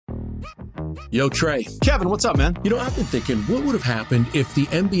Yo, Trey. Kevin, what's up, man? You know, I've been thinking, what would have happened if the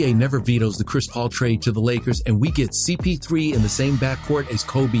NBA never vetoes the Chris Paul trade to the Lakers and we get CP3 in the same backcourt as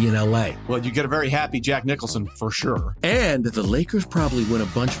Kobe in LA? Well, you get a very happy Jack Nicholson for sure. And the Lakers probably win a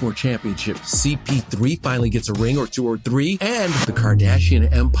bunch more championships. CP3 finally gets a ring or two or three, and the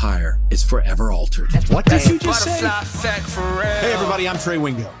Kardashian empire is forever altered. What did you just say? Hey, everybody, I'm Trey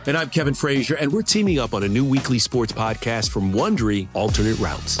Wingo. And I'm Kevin Frazier, and we're teaming up on a new weekly sports podcast from Wondery, Alternate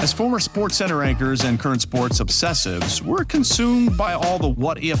Routes. As former Sports Center anchors and current sports obsessives, we're consumed by all the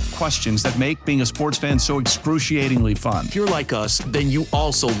what-if questions that make being a sports fan so excruciatingly fun. If you're like us, then you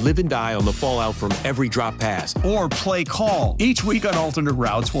also live and die on the fallout from every drop pass. Or play call. Each week on Alternate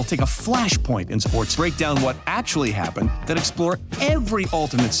Routes, we'll take a flashpoint in sports, break down what actually happened, then explore every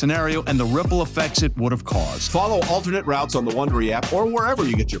alternate scenario and the ripple effects it would have caused. Follow Alternate Routes on the Wondery app or wherever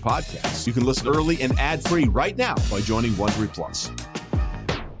you get your podcasts. You can listen early and ad-free right now by joining Wondery Plus.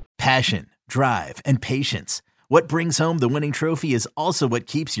 Passion, drive, and patience. What brings home the winning trophy is also what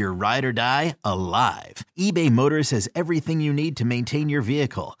keeps your ride or die alive. eBay Motors has everything you need to maintain your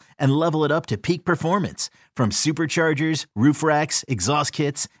vehicle and level it up to peak performance, from superchargers, roof racks, exhaust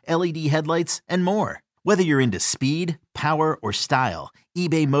kits, LED headlights, and more. Whether you're into speed, power, or style,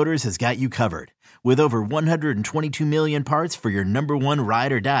 eBay Motors has got you covered. With over 122 million parts for your number one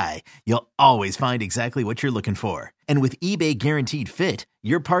ride or die, you'll always find exactly what you're looking for. And with eBay Guaranteed Fit,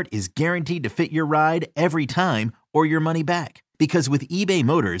 your part is guaranteed to fit your ride every time or your money back. Because with eBay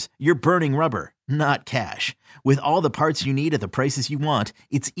Motors, you're burning rubber, not cash. With all the parts you need at the prices you want,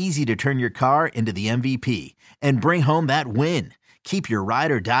 it's easy to turn your car into the MVP and bring home that win. Keep your ride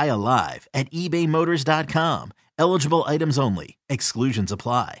or die alive at ebaymotors.com. Eligible items only. Exclusions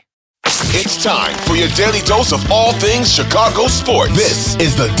apply. It's time for your daily dose of all things Chicago sports. This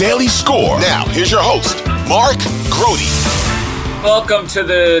is the Daily Score. Now, here's your host, Mark Grote. Welcome to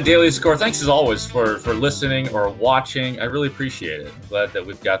the Daily Score. Thanks as always for listening or watching. I really appreciate it. I'm glad that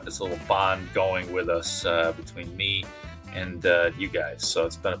we've got this little bond going with us between me and you guys. So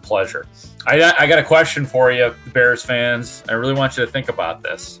it's been a pleasure. I got a question for you, Bears fans. I really want you to think about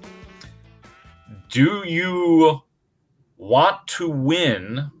this. Do you want to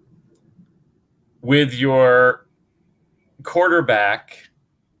win with your quarterback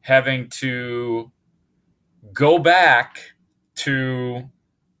having to go back to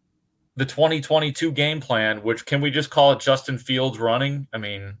the 2022 game plan, which can we just call it Justin Fields running? I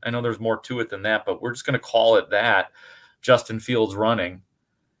mean, I know there's more to it than that, but we're just going to call it that, Justin Fields running.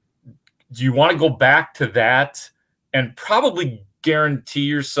 Do you want to go back to that and probably guarantee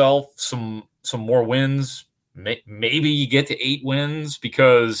yourself some more wins? Maybe you get to 8 wins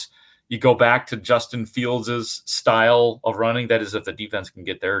because you go back to Justin Fields' style of running. That is, if the defense can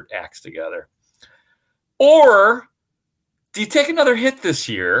get their acts together. Or do you take another hit this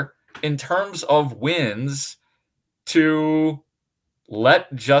year in terms of wins to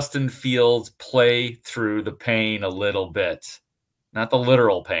let Justin Fields play through the pain a little bit? Not the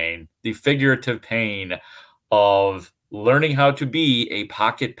literal pain, the figurative pain of learning how to be a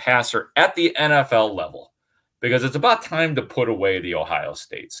pocket passer at the NFL level. Because it's about time to put away the Ohio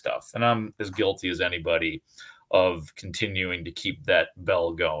State stuff. And I'm as guilty as anybody of continuing to keep that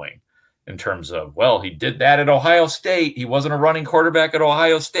bell going in terms of, well, he did that at Ohio State. He wasn't a running quarterback at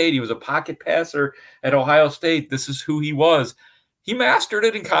Ohio State. He was a pocket passer at Ohio State. This is who he was. He mastered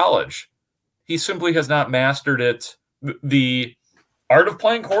it in college. He simply has not mastered it, the art of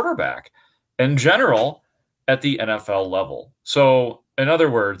playing quarterback in general at the NFL level. So, in other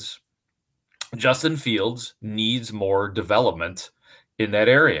words, Justin Fields needs more development in that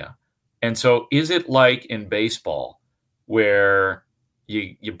area. And so is it like in baseball where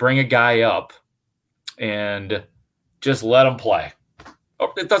you bring a guy up and just let him play?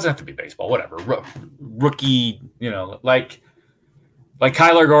 Oh, it doesn't have to be baseball, whatever. Rookie, like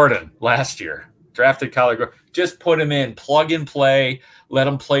Kyler Gordon last year. Drafted Kyler Gordon. Just put him in, plug and play, let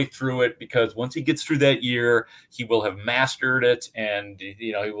him play through it, because once he gets through that year, he will have mastered it, and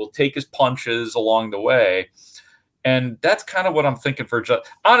he will take his punches along the way. And that's kind of what I'm thinking for.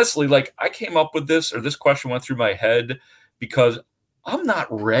 Honestly, like, I came up with this, or this question went through my head because I'm not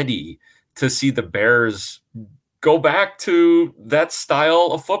ready to see the Bears go back to that style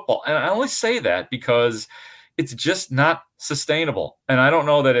of football. And I only say that because it's just not sustainable. And I don't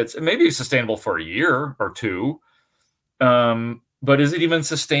know that it's sustainable for a year or two. But is it even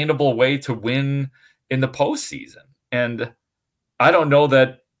sustainable way to win in the postseason? And I don't know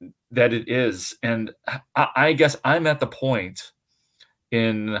that it is. And I guess I'm at the point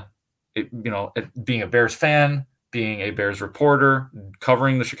in, being a Bears fan, being a Bears reporter,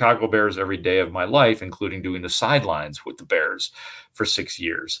 covering the Chicago Bears every day of my life, including doing the sidelines with the Bears for 6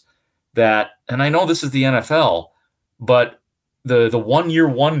 years, that, and I know this is the NFL, but the 1 year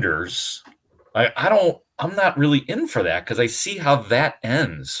wonders, I'm not really in for that because I see how that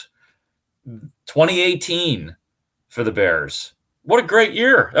ends. 2018 for the Bears. What a great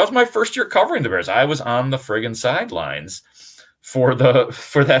year. That was my first year covering the Bears. I was on the friggin' sidelines for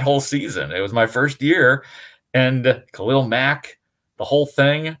that whole season. It was my first year, and Khalil Mack, the whole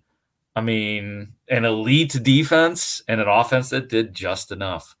thing. I mean, an elite defense and an offense that did just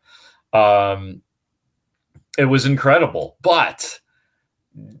enough. It was incredible, but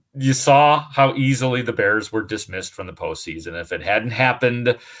you saw how easily the Bears were dismissed from the postseason. If it hadn't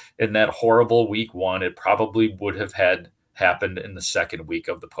happened in that horrible week 1, it probably would have happened in the second week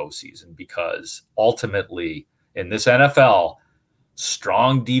of the postseason, because ultimately in this NFL,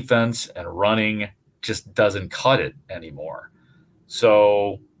 strong defense and running just doesn't cut it anymore.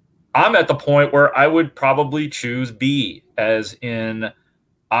 So I'm at the point where I would probably choose B, as in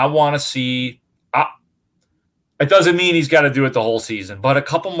I want to see. It doesn't mean he's got to do it the whole season, but a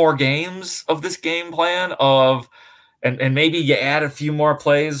couple more games of this game plan and maybe you add a few more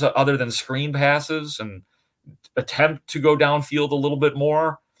plays other than screen passes and attempt to go downfield a little bit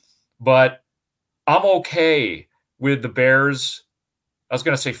more. But I'm okay with the Bears. I was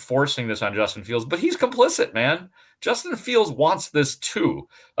going to say forcing this on Justin Fields, but he's complicit, man. Justin Fields wants this too.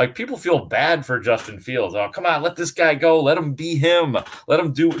 Like, people feel bad for Justin Fields. Oh, come on, let this guy go. Let him be him. Let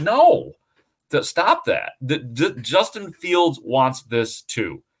him do. No. Stop that. Justin Fields wants this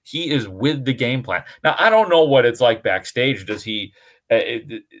too. He is with the game plan. Now, I don't know what it's like backstage. Does he?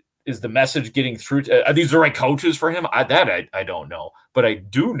 Is the message getting through? Are these the right coaches for him? I don't know. But I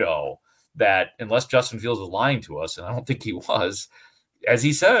do know that unless Justin Fields was lying to us, and I don't think he was, as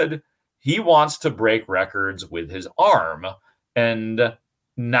he said, he wants to break records with his arm and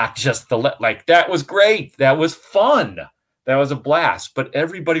not just that was great. That was fun. That was a blast. But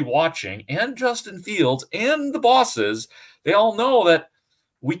everybody watching, and Justin Fields and the bosses, they all know that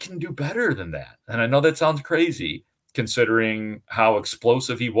we can do better than that. And I know that sounds crazy considering how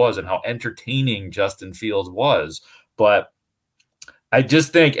explosive he was and how entertaining Justin Fields was. But I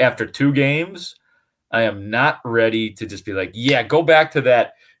just think after 2 games, I am not ready to just be like, yeah, go back to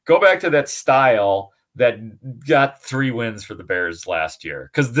that style that got 3 wins for the Bears last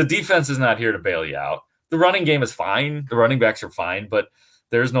year. Because the defense is not here to bail you out. The running game is fine. The running backs are fine, but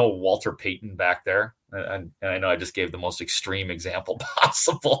there's no Walter Payton back there. And I know I just gave the most extreme example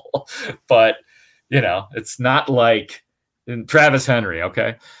possible, but it's not like in Travis Henry.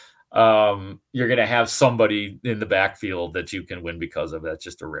 Okay. You're going to have somebody in the backfield that you can win because of. That's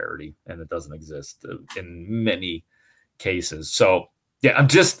just a rarity, and it doesn't exist in many cases. So yeah,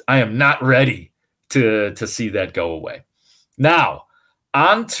 I am not ready to see that go away. Now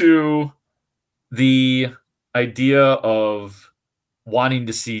on to the idea of wanting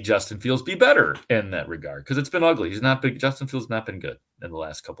to see Justin Fields be better in that regard, because it's been ugly. Justin Fields has not been good in the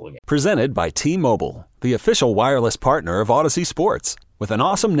last couple of games. Presented by T-Mobile, the official wireless partner of Odyssey Sports. With an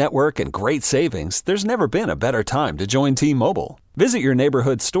awesome network and great savings, there's never been a better time to join T-Mobile. Visit your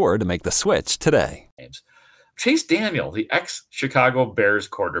neighborhood store to make the switch today. Chase Daniel, the ex-Chicago Bears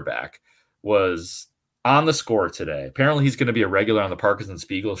quarterback, was on the Score today. Apparently he's going to be a regular on the Parkins and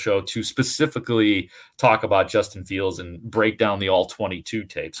Spiegel show to specifically talk about Justin Fields and break down the all-22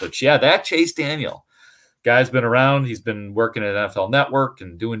 tape. So yeah, that Chase Daniel guy's been around. He's been working at NFL Network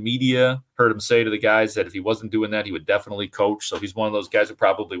and doing media. Heard him say to the guys that if he wasn't doing that, he would definitely coach. So he's one of those guys who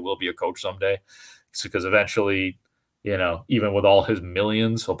probably will be a coach someday, because eventually, even with all his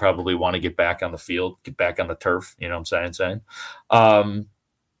millions, he'll probably want to get back on the field, get back on the turf. You know what I'm saying?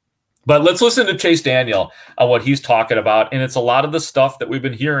 But let's listen to Chase Daniel on what he's talking about. And it's a lot of the stuff that we've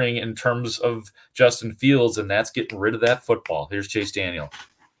been hearing in terms of Justin Fields, and that's getting rid of that football. Here's Chase Daniel.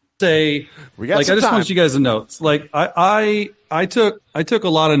 I just want you guys to notes. I took a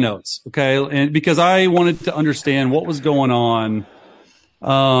lot of notes, okay? And because I wanted to understand what was going on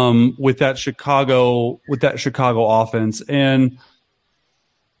with that Chicago offense. And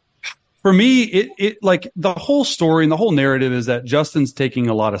for me, it the whole story and the whole narrative is that Justin's taking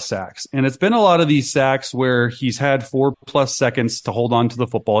a lot of sacks. And it's been a lot of these sacks where he's had 4+ seconds to hold on to the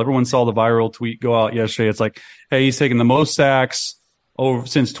football. Everyone saw the viral tweet go out yesterday. It's like, hey, he's taking the most sacks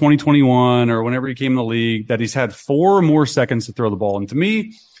since 2021 or whenever he came in the league, that he's had 4 more seconds to throw the ball. And to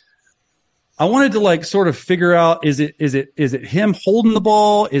me, I wanted to sort of figure out, is it him holding the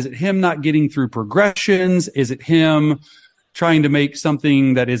ball? Is it him not getting through progressions? Is it him trying to make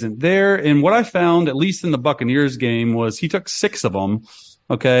something that isn't there? And what I found, at least in the Buccaneers game, was he took 6 of them,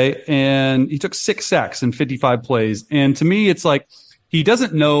 okay? And he took 6 sacks in 55 plays. And to me, it's like he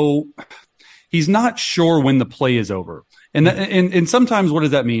doesn't know – he's not sure when the play is over. And sometimes what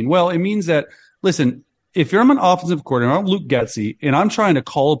does that mean? Well, it means that, listen, if you're an offensive coordinator, I'm Luke Getsy, and I'm trying to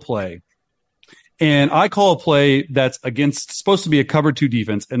call a play, and I call a play that's supposed to be a cover 2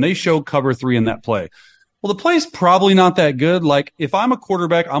 defense, and they show cover 3 in that play. Well, the play's probably not that good. Like, if I'm a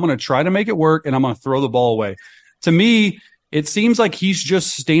quarterback, I'm going to try to make it work, and I'm going to throw the ball away. To me, it seems like he's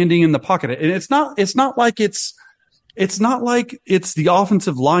just standing in the pocket. And it's not like it's the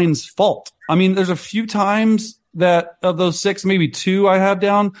offensive line's fault. I mean, there's a few times that of those 6, maybe 2 I have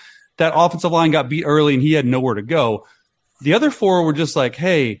down, that offensive line got beat early and he had nowhere to go. The other 4 were just like,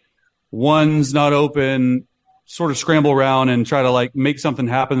 hey, one's not open, sort of scramble around and try to like make something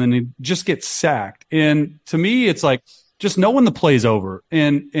happen, and he just gets sacked. And to me, it's like just know when the play's over,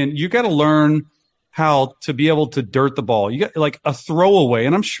 and you got to learn how to be able to dirt the ball. You got like a throwaway,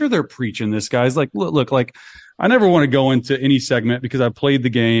 and I'm sure they're preaching this, guys. Like, look, like I never want to go into any segment because I played the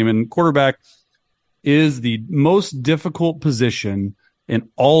game, and quarterback is the most difficult position in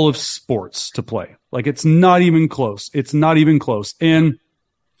all of sports to play. Like, it's not even close. It's not even close. And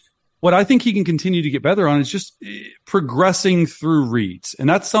what I think he can continue to get better on is just progressing through reads. And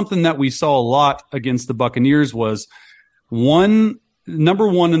that's something that we saw a lot against the Buccaneers was number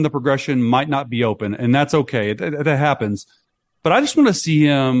 1 in the progression might not be open, and that's okay. That happens. But I just want to see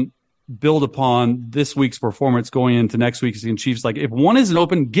him build upon this week's performance going into next week's against Chiefs. Like, if 1 isn't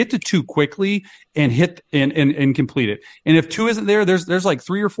open, get to 2 quickly and hit and complete it. And if 2 isn't there, there's like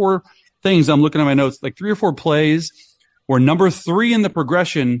 3 or 4 things. I'm looking at my notes, like 3 or 4 plays where number 3 in the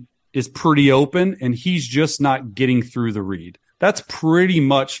progression is pretty open and he's just not getting through the read. That's pretty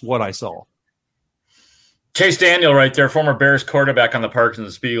much what I saw. Chase Daniel right there, former Bears quarterback on the Parks and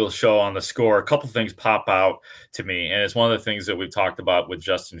the Spiegel show on The Score. A couple things pop out to me, and it's one of the things that we've talked about with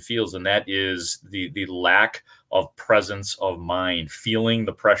Justin Fields, and that is the lack of presence of mind, feeling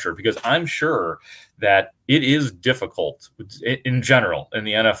the pressure, because I'm sure that it is difficult in general in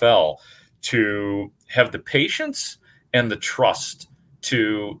the NFL to have the patience and the trust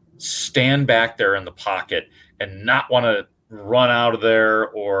to stand back there in the pocket and not want to run out of there,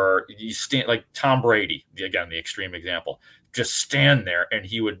 or you stand like Tom Brady, again, the extreme example, just stand there and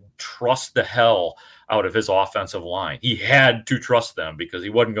he would trust the hell out of his offensive line. He had to trust them because he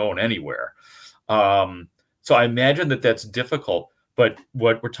wasn't going anywhere. So I imagine that that's difficult, but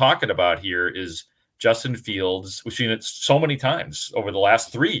what we're talking about here is Justin Fields. We've seen it so many times over the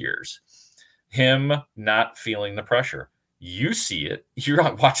last 3 years, him not feeling the pressure. You see it. You're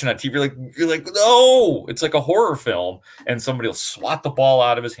watching on TV. You're like, no, it's like a horror film, and somebody will swat the ball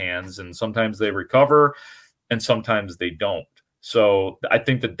out of his hands, and sometimes they recover, and sometimes they don't. So I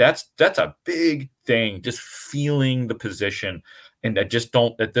think that's a big thing, just feeling the position, and I just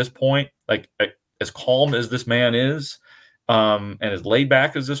don't at this point, like as calm as this man is, and as laid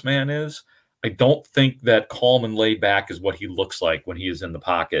back as this man is, I don't think that calm and laid back is what he looks like when he is in the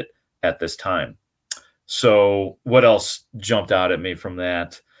pocket at this time. So what else jumped out at me from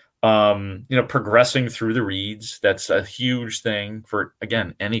that? Progressing through the reads, that's a huge thing for,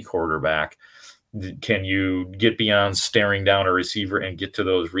 again, any quarterback. Can you get beyond staring down a receiver and get to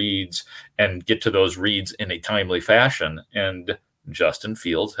those reads in a timely fashion? And Justin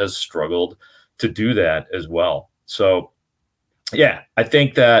Fields has struggled to do that as well. So, yeah, I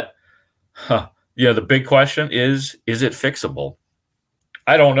think that, the big question is it fixable?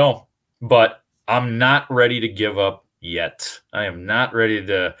 I don't know, but I'm not ready to give up yet. I am not ready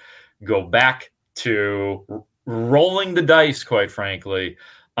to go back to rolling the dice, quite frankly,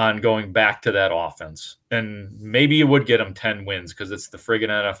 on going back to that offense. And maybe it would get them 10 wins because it's the friggin'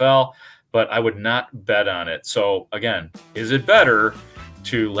 NFL, but I would not bet on it. So, again, is it better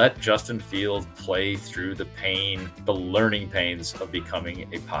to let Justin Fields play through the pain, the learning pains of becoming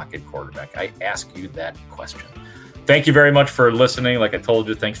a pocket quarterback? I ask you that question. Thank you very much for listening. Like I told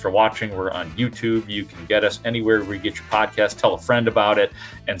you, thanks for watching. We're on YouTube. You can get us anywhere where you get your podcast. Tell a friend about it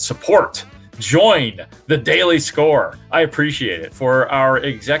and support. Join the Daily Score. I appreciate it. For our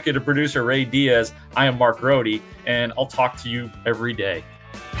executive producer, Ray Diaz, I am Mark Rohde, and I'll talk to you every day.